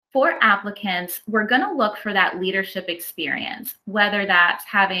for applicants, we're going to look for that leadership experience, whether that's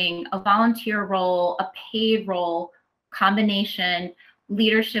having a volunteer role, a paid role, combination,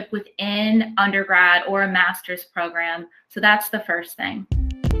 leadership within undergrad or a master's program. So that's the first thing.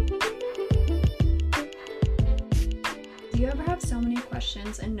 Do you ever have so many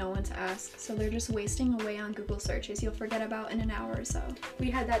questions and no one to ask, so they're just wasting away on Google searches you'll forget about in an hour or so?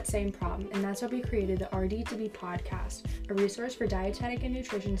 We had that same problem, and that's why we created the RD2BE podcast, a resource for dietetic and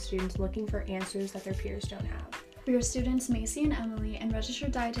nutrition students looking for answers that their peers don't have. We are students Macy and Emily and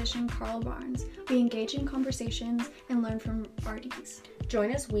registered dietitian Carl Barnes. We engage in conversations and learn from RDs.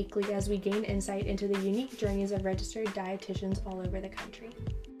 Join us weekly as we gain insight into the unique journeys of registered dietitians all over the country.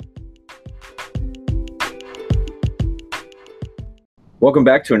 Welcome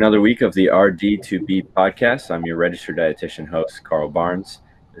back to another week of the RD2BE podcast. I'm your registered dietitian host, Carl Barnes.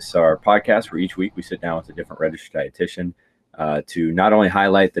 This is our podcast where each week we sit down with a different registered dietitian to not only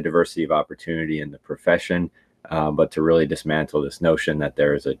highlight the diversity of opportunity in the profession, but to really dismantle this notion that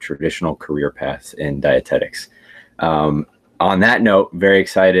there is a traditional career path in dietetics. On that note, very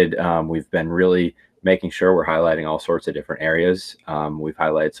excited. We've been really making sure we're highlighting all sorts of different areas. We've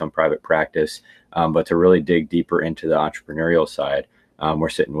highlighted some private practice, but to really dig deeper into the entrepreneurial side, we're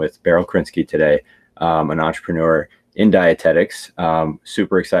sitting with Beryl Krinsky today, an entrepreneur in dietetics.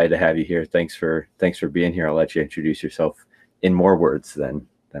 Super excited to have you here. Thanks for being here. I'll let you introduce yourself in more words than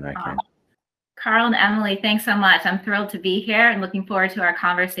I can. Carl and Emily, thanks so much. I'm thrilled to be here and looking forward to our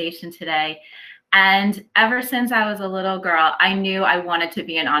conversation today. And ever since I was a little girl, I knew I wanted to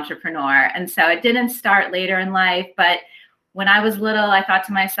be an entrepreneur. And so it didn't start later in life, but when I was little, I thought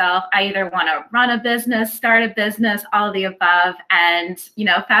to myself, I either want to run a business, start a business, all of the above. And,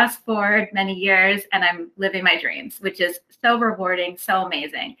 fast forward many years and I'm living my dreams, which is so rewarding, so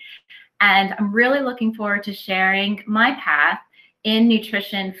amazing. And I'm really looking forward to sharing my path in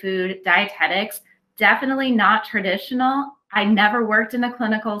nutrition, food, dietetics. Definitely not traditional. I never worked in a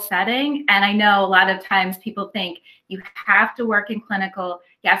clinical setting. And I know a lot of times people think you have to work in clinical,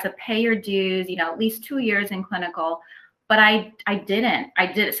 you have to pay your dues, at least 2 years in clinical. But I didn't.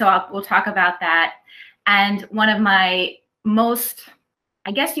 So we'll talk about that. And one of my most,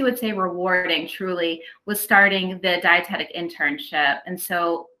 I guess you would say rewarding truly, was starting the dietetic internship. And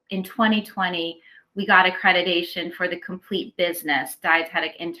so in 2020, we got accreditation for the Komplete business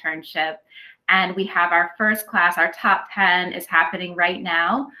dietetic internship. And we have our first class, our top 10 is happening right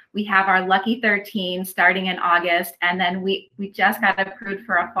now. We have our lucky 13 starting in August. And then we just got approved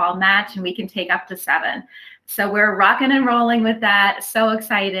for a fall match and we can take up to 7. So we're rocking and rolling with that. So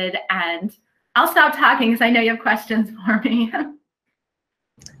excited. And I'll stop talking because I know you have questions for me.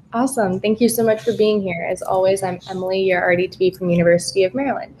 Awesome. Thank you so much for being here. As always, I'm Emily, your RD2BE from University of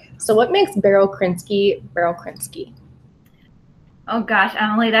Maryland. So what makes Beryl Krinsky Beryl Krinsky? Oh gosh,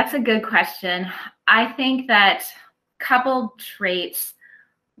 Emily, that's a good question. I think that a couple traits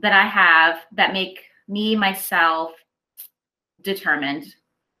that I have that make me, myself, determined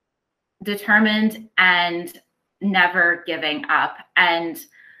and never giving up and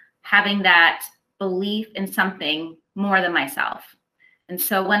having that belief in something more than myself. And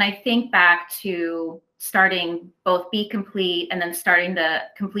so when I think back to starting both Be Complete and then starting the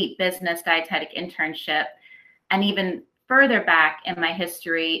Komplete business dietetic internship, and even further back in my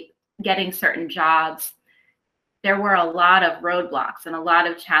history, getting certain jobs, there were a lot of roadblocks and a lot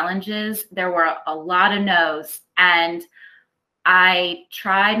of challenges. There were a lot of no's. And I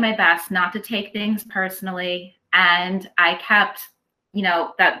tried my best not to take things personally. And I kept,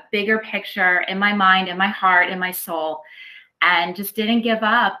 that bigger picture in my mind, in my heart, in my soul, and just didn't give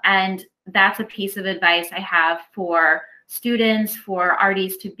up. And that's a piece of advice I have for students, for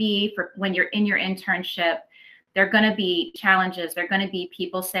RDs2BE, for when you're in your internship. There are going to be challenges. There are going to be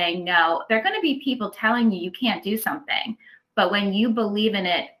people saying no. There are going to be people telling you can't do something. But when you believe in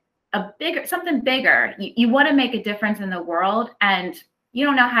it, something bigger, you want to make a difference in the world, and you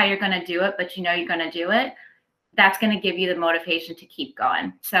don't know how you're going to do it, but you're going to do it. That's going to give you the motivation to keep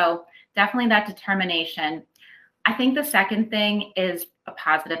going. So definitely that determination. I think the second thing is a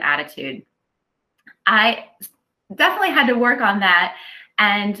positive attitude. I definitely had to work on that.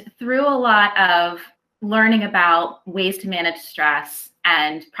 And through a lot of learning about ways to manage stress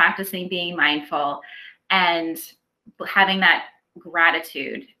and practicing being mindful and having that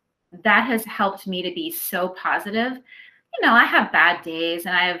gratitude, that has helped me to be so positive. I have bad days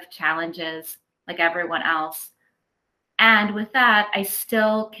and I have challenges like everyone else. And with that, I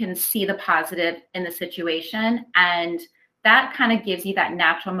still can see the positive in the situation. And that kind of gives you that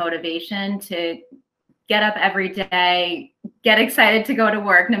natural motivation to get up every day, get excited to go to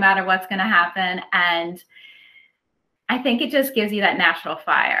work no matter what's going to happen. And I think it just gives you that natural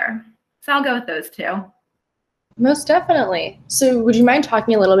fire. So I'll go with those two. Most definitely. So would you mind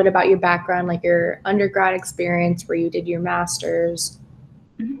talking a little bit about your background, like your undergrad experience where you did your master's?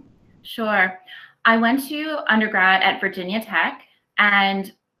 Sure. I went to undergrad at Virginia Tech,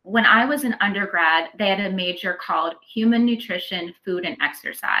 and when I was an undergrad, they had a major called Human Nutrition, Food, and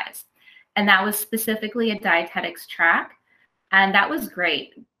Exercise. And that was specifically a dietetics track. And that was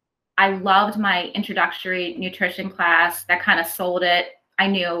great. I loved my introductory nutrition class. That kind of sold it. I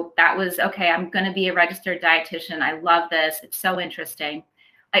knew that was okay. I'm going to be a registered dietitian. I love this. It's so interesting.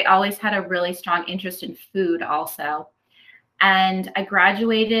 I always had a really strong interest in food also. And I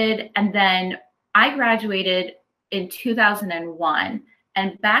graduated, and then I graduated in 2001.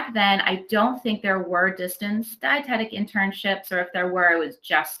 And back then, I don't think there were distance dietetic internships, or if there were, it was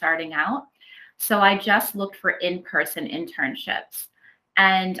just starting out. So I just looked for in-person internships.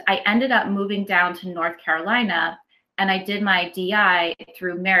 And I ended up moving down to North Carolina, and I did my DI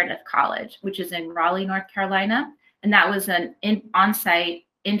through Meredith College, which is in Raleigh, North Carolina. And that was an on-site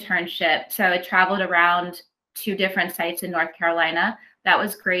internship. So I traveled around 2 different sites in North Carolina. That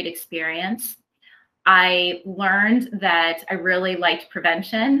was a great experience. I learned that I really liked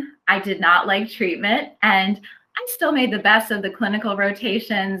prevention. I did not like treatment, and I still made the best of the clinical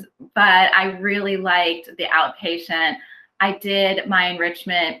rotations, but I really liked the outpatient. I did my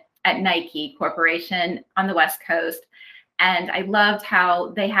enrichment at Nike Corporation on the West Coast, and I loved how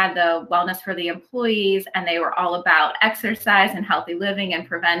they had the wellness for the employees, and they were all about exercise and healthy living and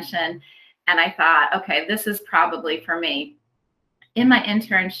prevention. And I thought, okay, this is probably for me. In my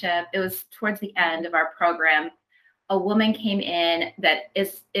internship, it was towards the end of our program, a woman came in that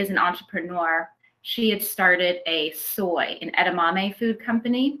is an entrepreneur. She had started an edamame food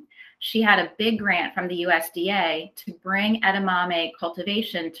company. She had a big grant from the USDA to bring edamame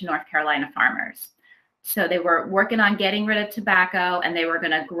cultivation to North Carolina farmers. So they were working on getting rid of tobacco, and they were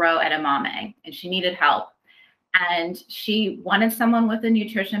going to grow edamame, and she needed help. And she wanted someone with a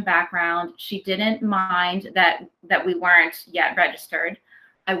nutrition background. She didn't mind that we weren't yet registered.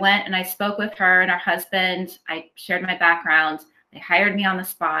 I went and I spoke with her and her husband. I shared my background. They hired me on the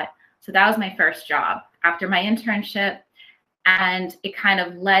spot. So that was my first job after my internship. And it kind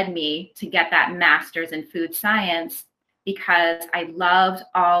of led me to get that master's in food science, because I loved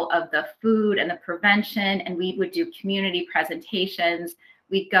all of the food and the prevention. And we would do community presentations.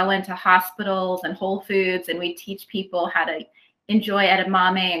 We'd go into hospitals and Whole Foods, and we'd teach people how to enjoy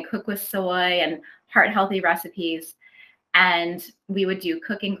edamame and cook with soy and heart-healthy recipes. And we would do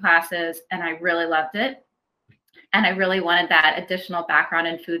cooking classes, and I really loved it. And I really wanted that additional background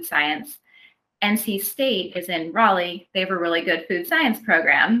in food science. NC State is in Raleigh. They have a really good food science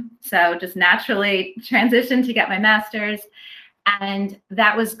program. So just naturally transitioned to get my master's. And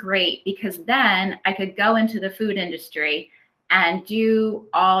that was great, because then I could go into the food industry and do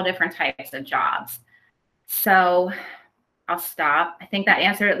all different types of jobs. So I'll stop. I think that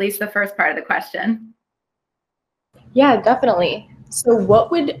answered at least the first part of the question. Yeah, definitely. So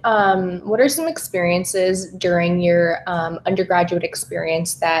what are some experiences during your undergraduate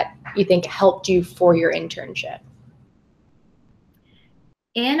experience that you think helped you for your internship?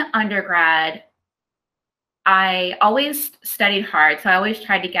 In undergrad, I always studied hard. So I always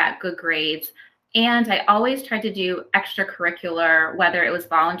tried to get good grades. And I always tried to do extracurricular, whether it was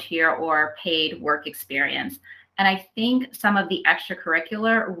volunteer or paid work experience. And I think some of the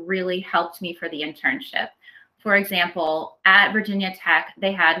extracurricular really helped me for the internship. For example, at Virginia Tech,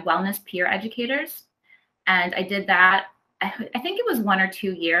 they had wellness peer educators. And I did that, I think it was 1 or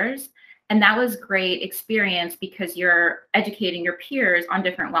 2 years. And that was great experience, because you're educating your peers on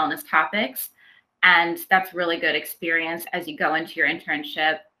different wellness topics. And that's really good experience as you go into your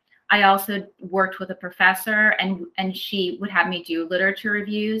internship. I also worked with a professor, and she would have me do literature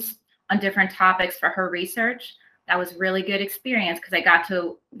reviews on different topics for her research. That was really good experience, because I got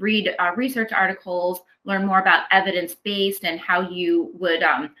to read research articles, learn more about evidence-based and how you would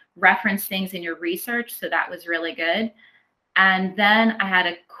reference things in your research. So that was really good. And then I had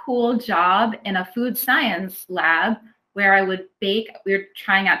a cool job in a food science lab where I would bake. We were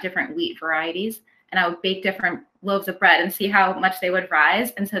trying out different wheat varieties, and I would bake different loaves of bread and see how much they would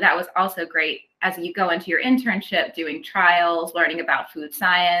rise. And so that was also great as you go into your internship, doing trials, learning about food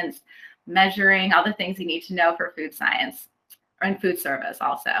science, measuring all the things you need to know for food science, or in food service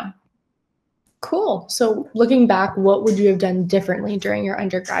also. Cool. So looking back, what would you have done differently during your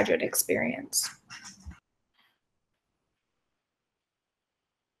undergraduate experience?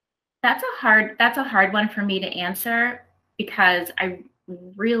 That's a hard one for me to answer, because I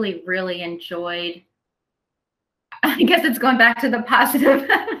really, really enjoyed, I guess it's going back to the positive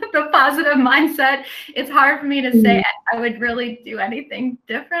the positive mindset, it's hard for me to say I would really do anything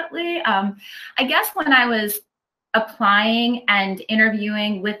differently. I guess when I was applying and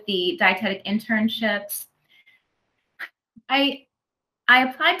interviewing with the dietetic internships, I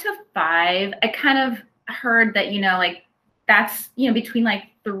applied to 5. I kind of heard that, like that's, between like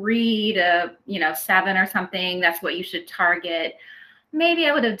 3 to, 7 or something. That's what you should target. Maybe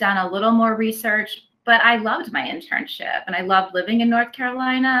I would have done a little more research, but I loved my internship and I loved living in North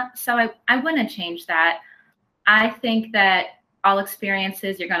Carolina. So I wouldn't change that. I think that all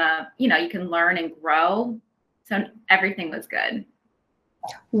experiences you're gonna, you can learn and grow. So everything was good.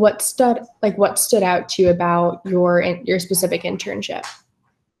 What stood out to you about your specific internship?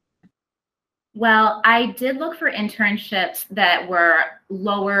 Well, I did look for internships that were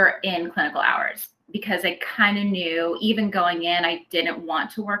lower in clinical hours because I kind of knew, even going in, I didn't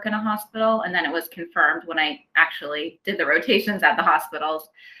want to work in a hospital. And then it was confirmed when I actually did the rotations at the hospitals.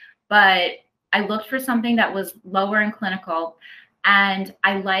 But I looked for something that was lower in clinical. And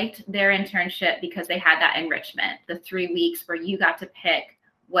I liked their internship because they had that enrichment, the 3 weeks where you got to pick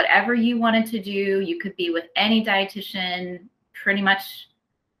whatever you wanted to do. You could be with any dietitian, pretty much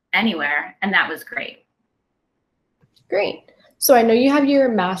anywhere. And that was great. Great. So I know you have your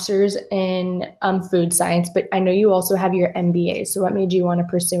master's in food science, but I know you also have your MBA. So what made you want to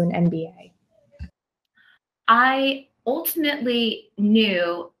pursue an MBA? I ultimately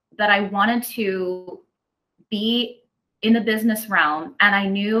knew that I wanted to be in the business realm. And I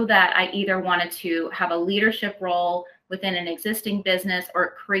knew that I either wanted to have a leadership role within an existing business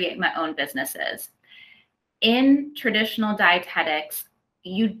or create my own businesses. In traditional dietetics,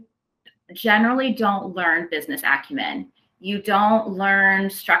 you generally don't learn business acumen. You don't learn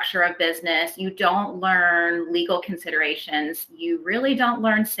structure of business. You don't learn legal considerations. You really don't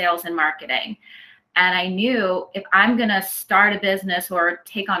learn sales and marketing. And I knew if I'm going to start a business or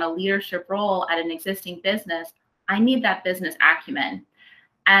take on a leadership role at an existing business, I need that business acumen.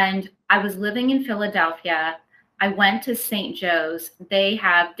 And I was living in Philadelphia. I went to St. Joe's. They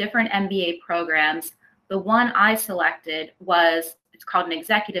have different MBA programs. The one I selected it's called an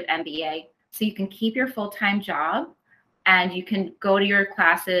executive MBA. So you can keep your full-time job and you can go to your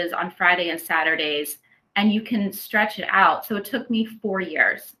classes on Friday and Saturdays and you can stretch it out. So it took me 4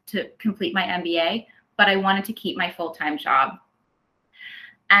 years to complete my MBA, but I wanted to keep my full-time job.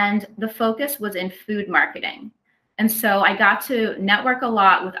 And the focus was in food marketing. And so I got to network a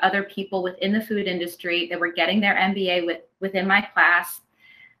lot with other people within the food industry that were getting their MBA within my class.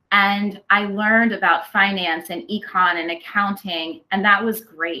 And I learned about finance and econ and accounting, and that was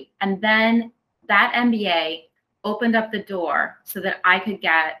great. And then that MBA opened up the door so that I could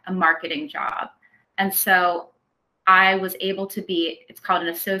get a marketing job. And so I was able to be, it's called an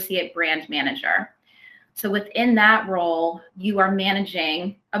associate brand manager. So within that role, you are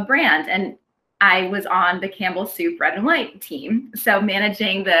managing a brand. And I was on the Campbell Soup red and white team. So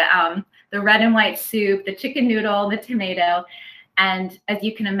managing the red and white soup, the chicken noodle, the tomato. And as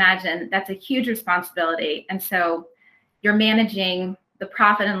you can imagine, that's a huge responsibility. And so you're managing the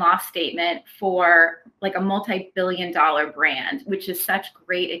profit and loss statement for like a multi-billion-dollar brand, which is such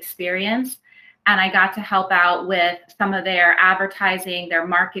great experience. And I got to help out with some of their advertising, their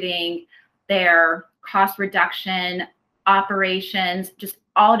marketing, their cost reduction, operations, just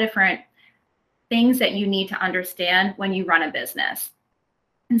all different things that you need to understand when you run a business.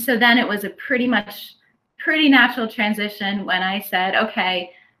 And so then it was a pretty natural transition when I said,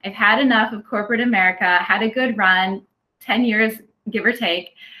 okay, I've had enough of corporate America, had a good run, 10 years, give or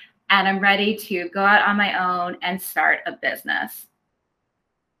take, and I'm ready to go out on my own and start a business.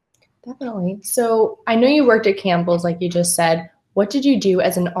 Definitely. So I know you worked at Campbell's, like you just said. What did you do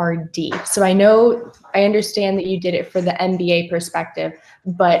as an RD? So I understand that you did it for the MBA perspective,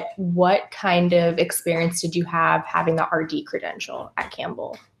 but what kind of experience did you have having the RD credential at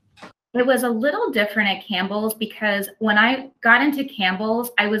Campbell? It was a little different at Campbell's because when I got into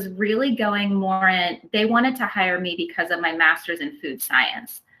Campbell's, I was really going more in, they wanted to hire me because of my master's in food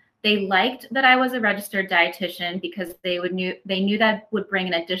science. They liked that I was a registered dietitian because they knew that would bring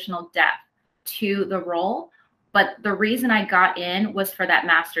an additional depth to the role. But the reason I got in was for that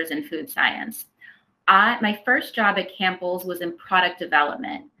master's in food science. My first job at Campbell's was in product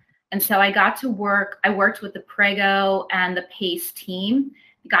development. And so I worked with the Prego and the Pace team.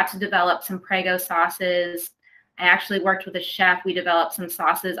 Got to develop some Prego sauces. I actually worked with a chef. We developed some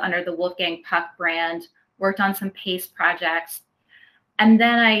sauces under the Wolfgang Puck brand, worked on some Pace projects. And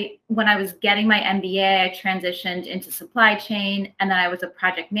then when I was getting my MBA, I transitioned into supply chain, and then I was a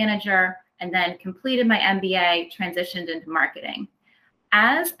project manager, and then completed my MBA, transitioned into marketing.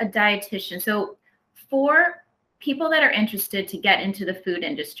 As a dietitian, so for people that are interested to get into the food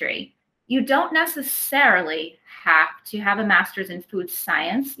industry, you don't necessarily have to have a master's in food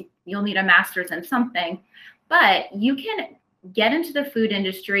science. You'll need a master's in something, but you can get into the food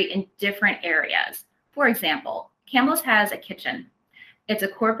industry in different areas. For example, Campbell's has a kitchen. It's a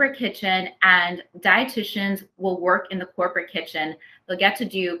corporate kitchen, and dietitians will work in the corporate kitchen. They'll get to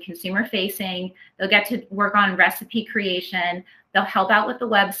do consumer facing. They'll get to work on recipe creation. They'll help out with the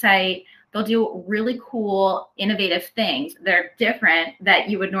website. They'll do really cool, innovative things. They're different that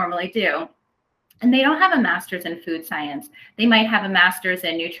you would normally do. And they don't have a master's in food science. They might have a master's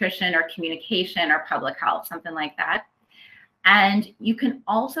in nutrition or communication or public health, something like that. And you can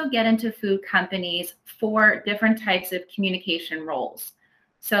also get into food companies for different types of communication roles.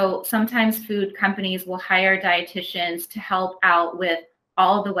 So sometimes food companies will hire dietitians to help out with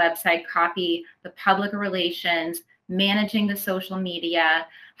all the website copy, the public relations, managing the social media,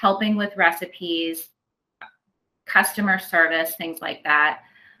 helping with recipes, customer service, things like that.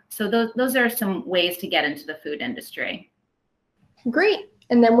 So those are some ways to get into the food industry. Great.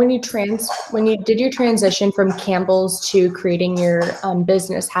 And then when you did your transition from Campbell's to creating your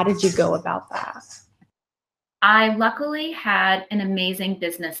business, how did you go about that? I luckily had an amazing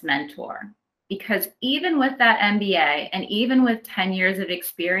business mentor, because even with that MBA and even with 10 years of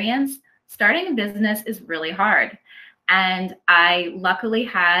experience, starting a business is really hard. And I luckily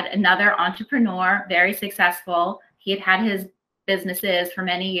had another entrepreneur, very successful. He had his businesses for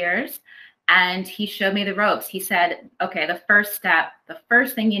many years, and he showed me the ropes. He said, okay, the first step, the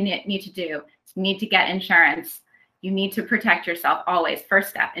first thing you need to do is you need to get insurance. You need to protect yourself always. First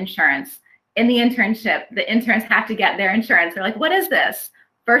step, insurance. In the internship, the interns have to get their insurance. They're like, what is this?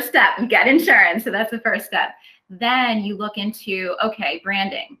 First step, you get insurance. So that's the first step. Then you look into, okay,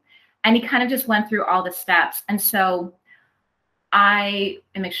 branding. And he kind of just went through all the steps. And so I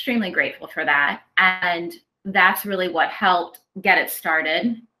am extremely grateful for that. And that's really what helped get it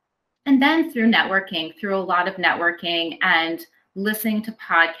started. And then through networking, through a lot of networking and listening to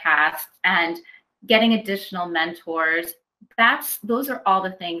podcasts and getting additional mentors, those are all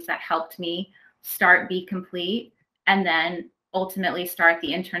the things that helped me start Be Complete and then ultimately start the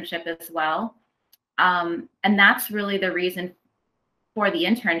internship as well. And that's really the reason for the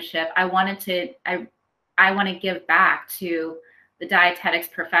internship. I want to give back to the dietetics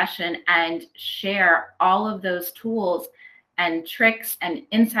profession and share all of those tools and tricks and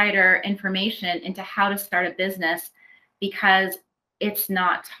insider information into how to start a business, because it's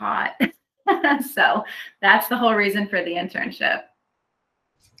not taught. So that's the whole reason for the internship.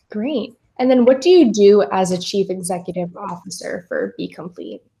 Great. And then what do you do as a chief executive officer for Be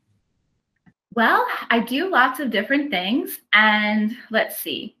Complete? Well, I do lots of different things. And let's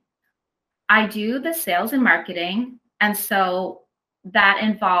see, I do the sales and marketing. And so that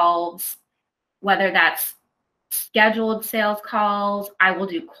involves whether that's scheduled sales calls. I will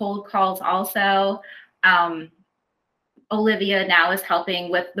do cold calls also. Olivia now is helping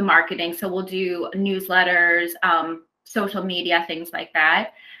with the marketing. So we'll do newsletters, social media, things like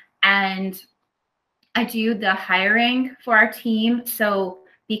that. And I do the hiring for our team. So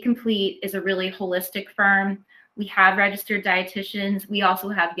Be Complete is a really holistic firm. We have registered dietitians. We also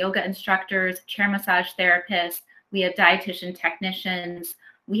have yoga instructors, chair massage therapists. We have dietitian technicians.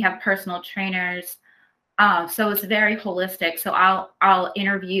 We have personal trainers. So it's very holistic. So I'll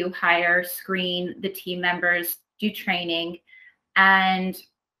interview, hire, screen the team members, do training. And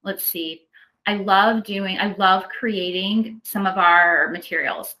let's see, I love creating some of our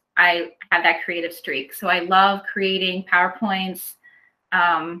materials. I have that creative streak. So I love creating PowerPoints,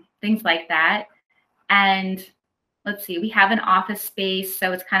 things like that. And let's see, we have an office space.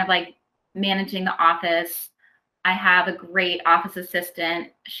 So it's kind of like managing the office. I have a great office assistant.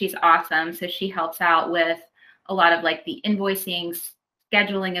 She's awesome. So she helps out with a lot of like the invoicing,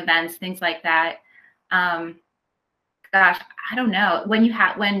 scheduling events, things like that. Gosh, I don't know. When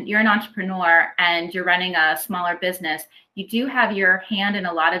you're an entrepreneur and you're running a smaller business, you do have your hand in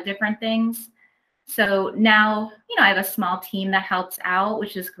a lot of different things. So now, I have a small team that helps out,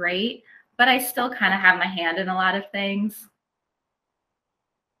 which is great, but I still kind of have my hand in a lot of things.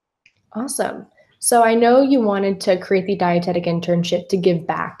 Awesome. So I know you wanted to create the dietetic internship to give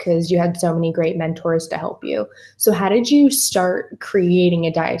back because you had so many great mentors to help you. So how did you start creating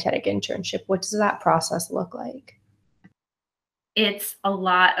a dietetic internship? What does that process look like? It's a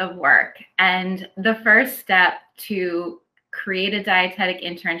lot of work. And the first step to create a dietetic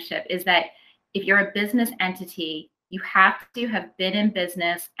internship is that if you're a business entity, you have to have been in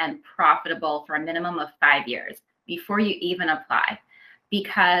business and profitable for a minimum of 5 years before you even apply,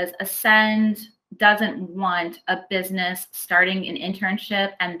 because Ascend doesn't want a business starting an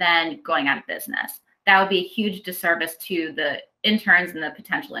internship and then going out of business. that would be a huge disservice to the interns and the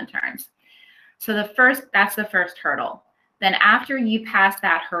potential interns. So that's the first hurdle. Then after you pass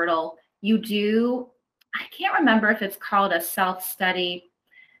that hurdle, you do, I can't remember if it's called a self-study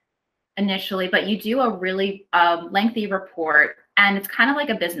initially, but you do a really lengthy report, and it's kind of like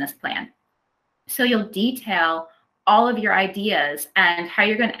a business plan. So you'll detail all of your ideas and how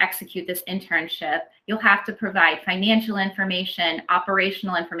you're going to execute this internship. You'll have to provide financial information,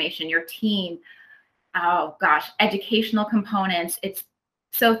 operational information, your team, oh gosh, educational components.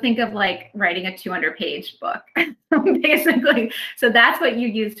 So think of like writing a 200-page book, basically. So that's what you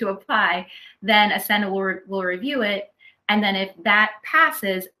use to apply. Then Ascenda will review it. And then if that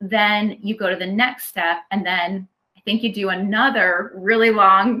passes, then you go to the next step. And then I think you do another really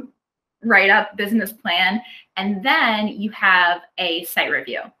long write-up business plan. And then you have a site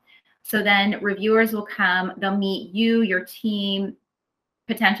review. So then reviewers will come, they'll meet you, your team,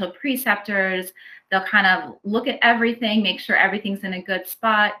 potential preceptors. They'll kind of look at everything, make sure everything's in a good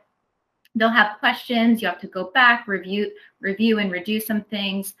spot. They'll have questions. You have to go back, review and redo some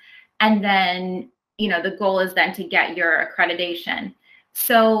things. And then, the goal is then to get your accreditation.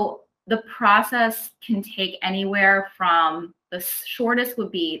 So the process can take anywhere from the shortest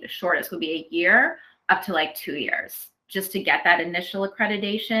would be a year up to like 2 years just to get that initial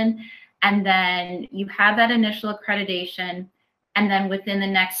accreditation. And then you have that initial accreditation. And then within the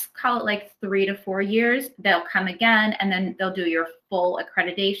next, call it like 3 to 4 years, they'll come again, and then they'll do your full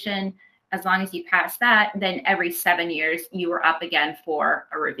accreditation. As long as you pass that, then every 7 years, you are up again for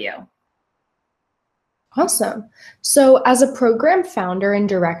a review. Awesome. So as a program founder and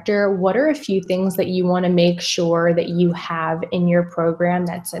director, what are a few things that you want to make sure that you have in your program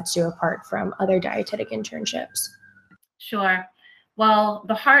that sets you apart from other dietetic internships? Sure. Well,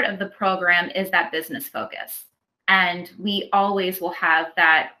 the heart of the program is that business focus. And we always will have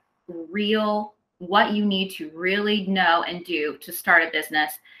that real, what you need to really know and do to start a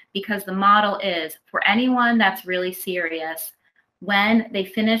business, because the model is for anyone that's really serious, when they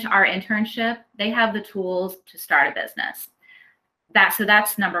finish our internship, they have the tools to start a business. So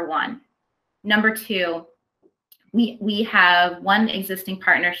that's number one. Number two, we have one existing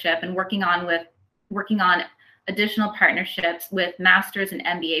partnership and working on additional partnerships with master's and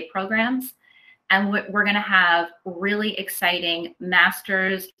MBA programs. And we're going to have really exciting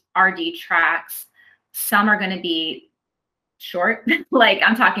master's RD tracks. Some are going to be short, like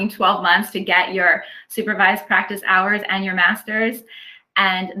I'm talking 12 months to get your supervised practice hours and your master's.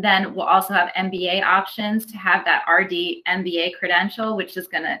 And then we'll also have MBA options to have that RD MBA credential, which is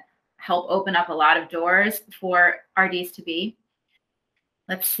going to help open up a lot of doors for RDs to be.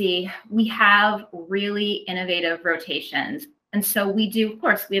 Let's see, we have really innovative rotations. And so we do, of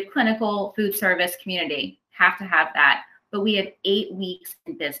course, we have clinical, food service, community, have to have that. But we have 8 weeks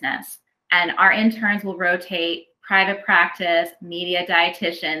in business, and our interns will rotate private practice, media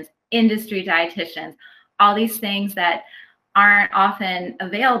dietitians, industry dietitians, all these things that aren't often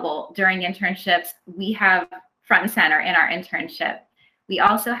available during internships. We have front and center in our internship. We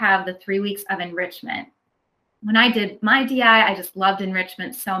also have the 3 weeks of enrichment. When I did my DI, I just loved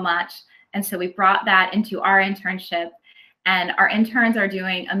enrichment so much. And so we brought that into our internship, and our interns are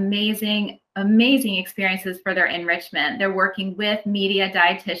doing amazing experiences for their enrichment. They're working with media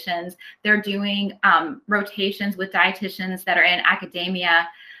dietitians. They're doing rotations with dietitians that are in academia.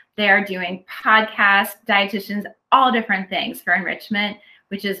 They're doing podcast dietitians, all different things for enrichment,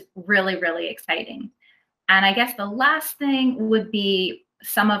 which is really, really exciting. And I guess the last thing would be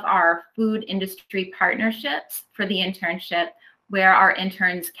some of our food industry partnerships for the internship, where our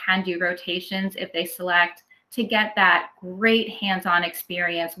interns can do rotations if they select, to get that great hands-on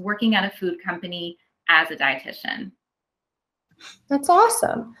experience working at a food company as a dietitian. That's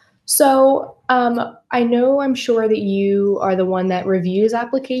awesome. So I'm sure that you are the one that reviews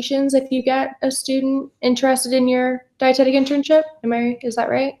applications if you get a student interested in your dietetic internship. Is that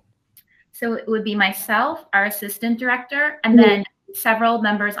right? So it would be myself, our assistant director, and then several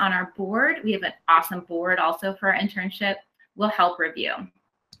members on our board. We have an awesome board also for our internship, will help review.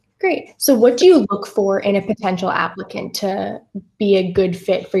 Great. So what do you look for in a potential applicant to be a good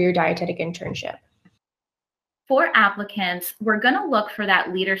fit for your dietetic internship? For applicants, we're going to look for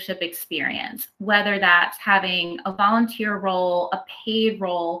that leadership experience, whether that's having a volunteer role, a paid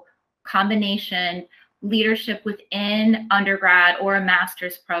role, combination, leadership within undergrad or a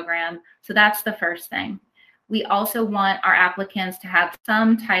master's program. So that's the first thing. We also want our applicants to have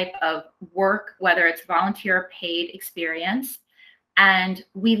some type of work, whether it's volunteer or paid experience. And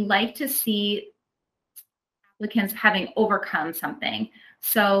we like to see applicants having overcome something.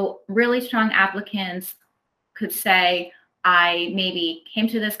 So really strong applicants could say, I maybe came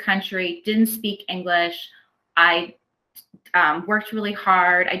to this country, didn't speak English. I worked really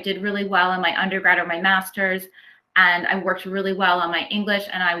hard. I did really well in my undergrad or my master's, and I worked really well on my English,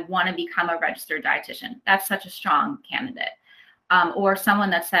 and I want to become a registered dietitian. That's such a strong candidate. Or someone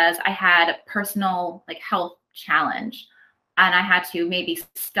that says, I had a personal health challenge and I had to maybe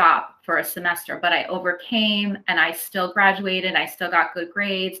stop for a semester, but I overcame and I still graduated. I still got good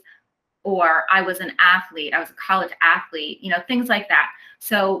grades. Or I was an athlete. I was a college athlete, things like that.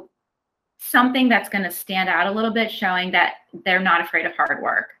 So something that's going to stand out a little bit, showing that they're not afraid of hard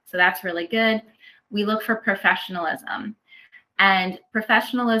work. So that's really good. We look for professionalism, and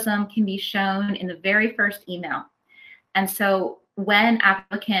professionalism can be shown in the very first email. And so when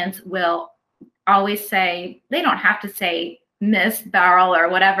applicants will always say, they don't have to say Miss Beryl or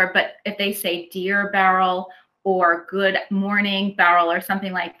whatever, but if they say Dear Beryl or Good Morning Beryl or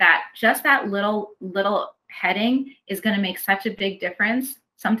something like that, just that little heading is going to make such a big difference.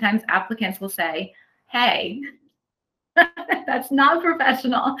 Sometimes applicants will say, hey, that's not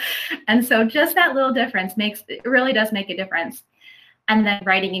professional. And so just that little difference it really does make a difference. And then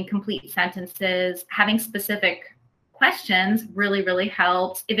writing in complete sentences, having specific questions really, really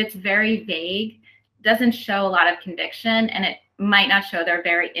helps. If it's very vague, doesn't show a lot of conviction, and it might not show they're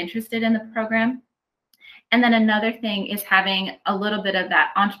very interested in the program. And then another thing is having a little bit of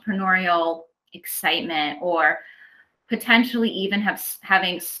that entrepreneurial excitement, or potentially even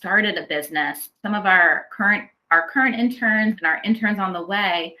having started a business. Some of our current interns and our interns on the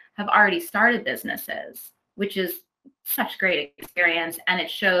way have already started businesses, which is such great experience, and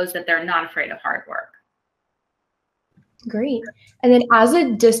it shows that they're not afraid of hard work. Great. And then as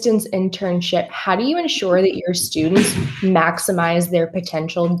a distance internship, how do you ensure that your students maximize their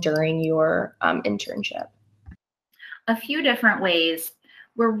potential during your internship? A few different ways.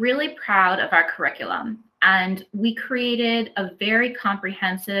 We're really proud of our curriculum, and we created a very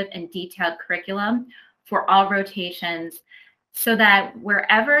comprehensive and detailed curriculum for all rotations, so that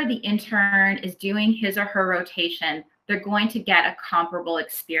wherever the intern is doing his or her rotation, they're going to get a comparable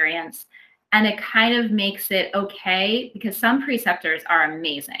experience. And it kind of makes it okay, because some preceptors are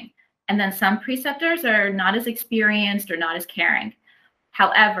amazing, and then some preceptors are not as experienced or not as caring.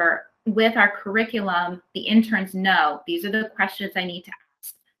 However, with our curriculum, the interns know these are the questions I need to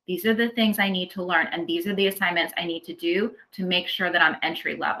ask, these are the things I need to learn, and these are the assignments I need to do to make sure that I'm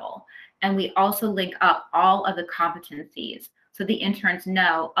entry level. And we also link up all of the competencies, so the interns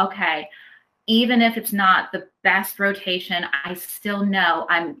know, okay, even if it's not the best rotation, I still know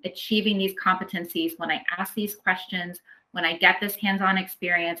I'm achieving these competencies when I ask these questions, when I get this hands-on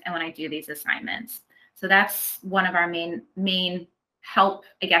experience, and when I do these assignments. So that's one of our main help,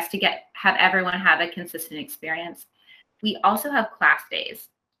 I guess, to have everyone have a consistent experience. We also have class days.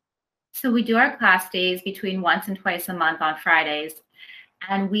 So we do our class days between once and twice a month on Fridays,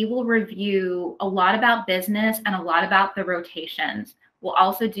 and we will review a lot about business and a lot about the rotations. We'll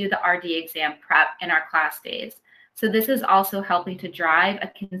also do the RD exam prep in our class days. So this is also helping to drive a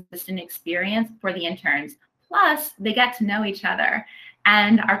consistent experience for the interns. Plus, they get to know each other.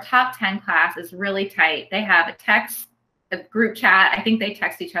 And our top 10 class is really tight. They have a group chat. I think they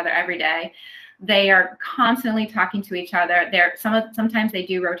text each other every day. They are constantly talking to each other. Sometimes they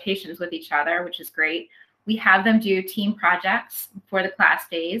do rotations with each other, which is great. We have them do team projects for the class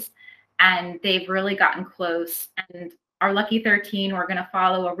days, and they've really gotten close. And our Lucky 13, we're going to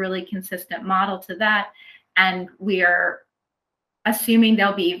follow a really consistent model to that. And we are assuming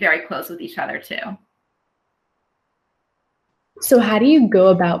they'll be very close with each other too. So how do you go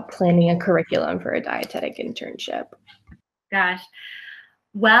about planning a curriculum for a dietetic internship? Gosh,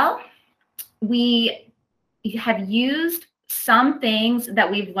 well, we have used some things that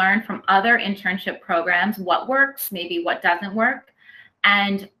we've learned from other internship programs, what works, maybe what doesn't work.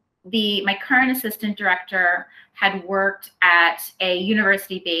 And my current assistant director had worked at a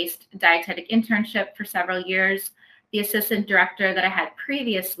university-based dietetic internship for several years. The assistant director that I had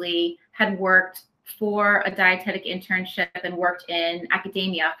previously had worked for a dietetic internship and worked in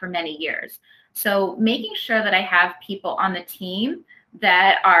academia for many years. So making sure that I have people on the team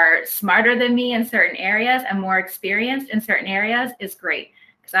that are smarter than me in certain areas and more experienced in certain areas is great,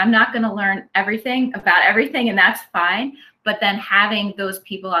 because I'm not going to learn everything about everything, and that's fine. But then having those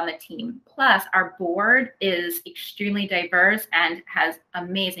people on the team, plus our board is extremely diverse and has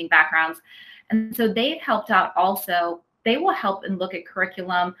amazing backgrounds. And so they've helped out also. They will help and look at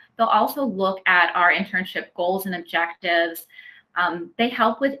curriculum. They'll also look at our internship goals and objectives. They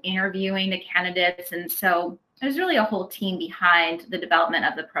help with interviewing the candidates. And so there's really a whole team behind the development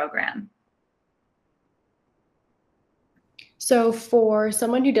of the program. So for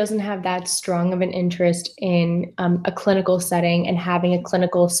someone who doesn't have that strong of an interest in a clinical setting and having a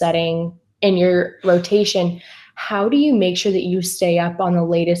clinical setting in your rotation, how do you make sure that you stay up on the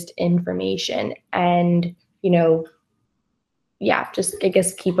latest information and, just, I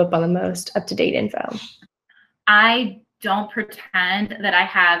guess, keep up on the most up-to-date info? I don't pretend that I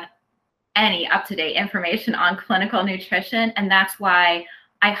have any up-to-date information on clinical nutrition, and that's why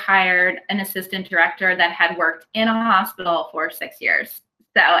I hired an assistant director that had worked in a hospital for 6 years,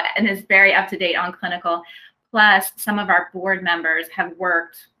 and is very up-to-date on clinical. Plus, some of our board members have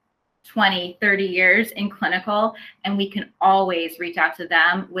worked 20, 30 years in clinical, and we can always reach out to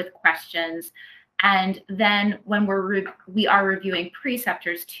them with questions. And then when we are reviewing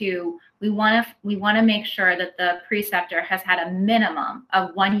preceptors too, we want to make sure that the preceptor has had a minimum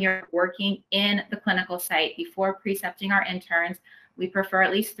of 1 year working in the clinical site before precepting our interns. We prefer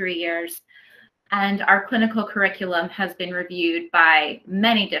at least 3 years. And our clinical curriculum has been reviewed by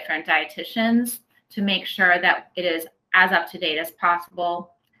many different dietitians to make sure that it is as up to date as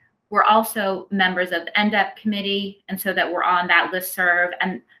possible. We're also members of the NDEP committee, and so that we're on that listserv,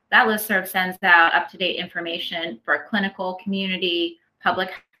 and that listserv sends out up-to-date information for clinical, community,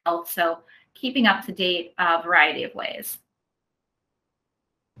 public health. So keeping up to date a variety of ways.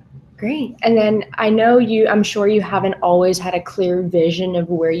 Great. And then I'm sure you haven't always had a clear vision of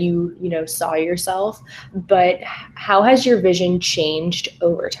where you saw yourself, but how has your vision changed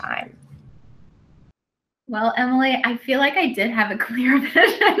over time? Well, Emily, I feel like I did have a clear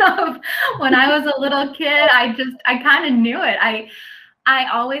vision of when I was a little kid. I kind of knew it. I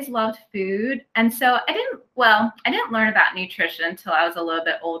always loved food. And so I didn't learn about nutrition until I was a little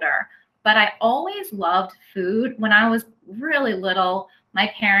bit older, but I always loved food. When I was really little, my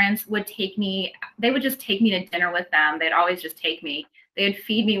parents would just take me to dinner with them. They'd always just take me. They'd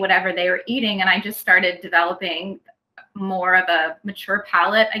feed me whatever they were eating. And I just started developing more of a mature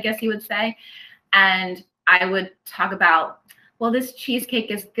palate, I guess you would say. And I would talk about, well, this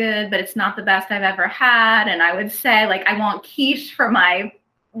cheesecake is good, but it's not the best I've ever had. And I would say, like, I want quiche for my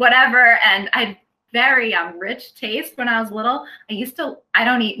whatever. And I had very rich taste when I was little. I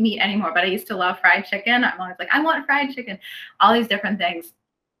don't eat meat anymore, but I used to love fried chicken. I'm always like, I want fried chicken, all these different things.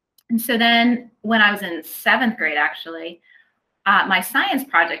 And so then when I was in 7th grade, actually, my science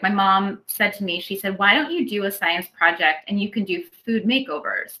project, my mom said to me, she said, why don't you do a science project and you can do food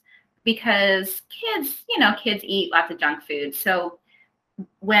makeovers? Because kids eat lots of junk food. So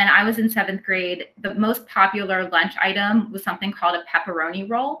when I was in 7th grade, the most popular lunch item was something called a pepperoni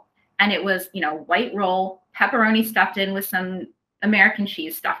roll. And it was, white roll, pepperoni stuffed in with some American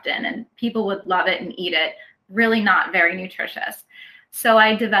cheese stuffed in, and people would love it and eat it. Really not very nutritious. So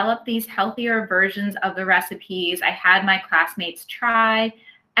I developed these healthier versions of the recipes. I had my classmates try.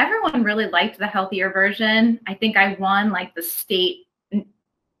 Everyone really liked the healthier version. I think I won like the state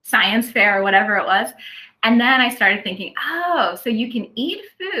science fair or whatever it was. And then I started thinking, oh, so you can eat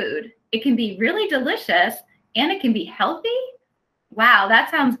food. It can be really delicious and it can be healthy. Wow, that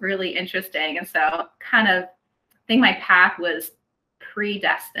sounds really interesting. And so kind of think my path was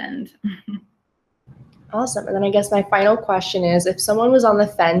predestined. Awesome. And then I guess my final question is, if someone was on the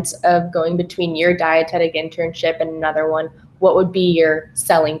fence of going between your dietetic internship and another one, what would be your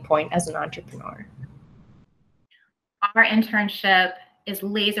selling point as an entrepreneur? Our internship is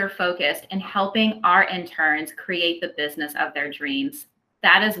laser focused in helping our interns create the business of their dreams.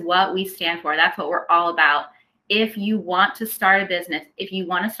 That is what we stand for. That's what we're all about. If you want to start a business, if you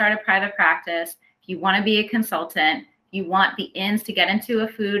want to start a private practice, if you want to be a consultant, you want the ins to get into a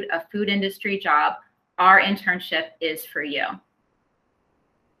food industry job, our internship is for you.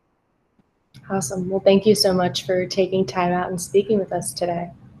 Awesome. Well, thank you so much for taking time out and speaking with us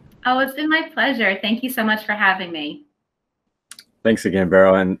today. Oh, it's been my pleasure. Thank you so much for having me. Thanks again,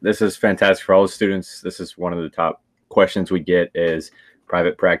 Beryl. And this is fantastic for all the students. This is one of the top questions we get is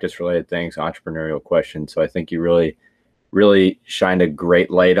private practice related things, entrepreneurial questions. So I think you really shined a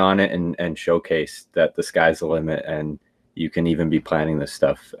great light on it and showcased that the sky's the limit and you can even be planning this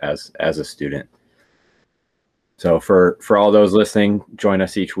stuff as a student. So for all those listening, join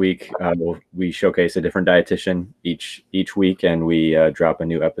us each week. We showcase a different dietitian each week, and we drop a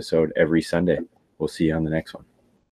new episode every Sunday. We'll see you on the next one.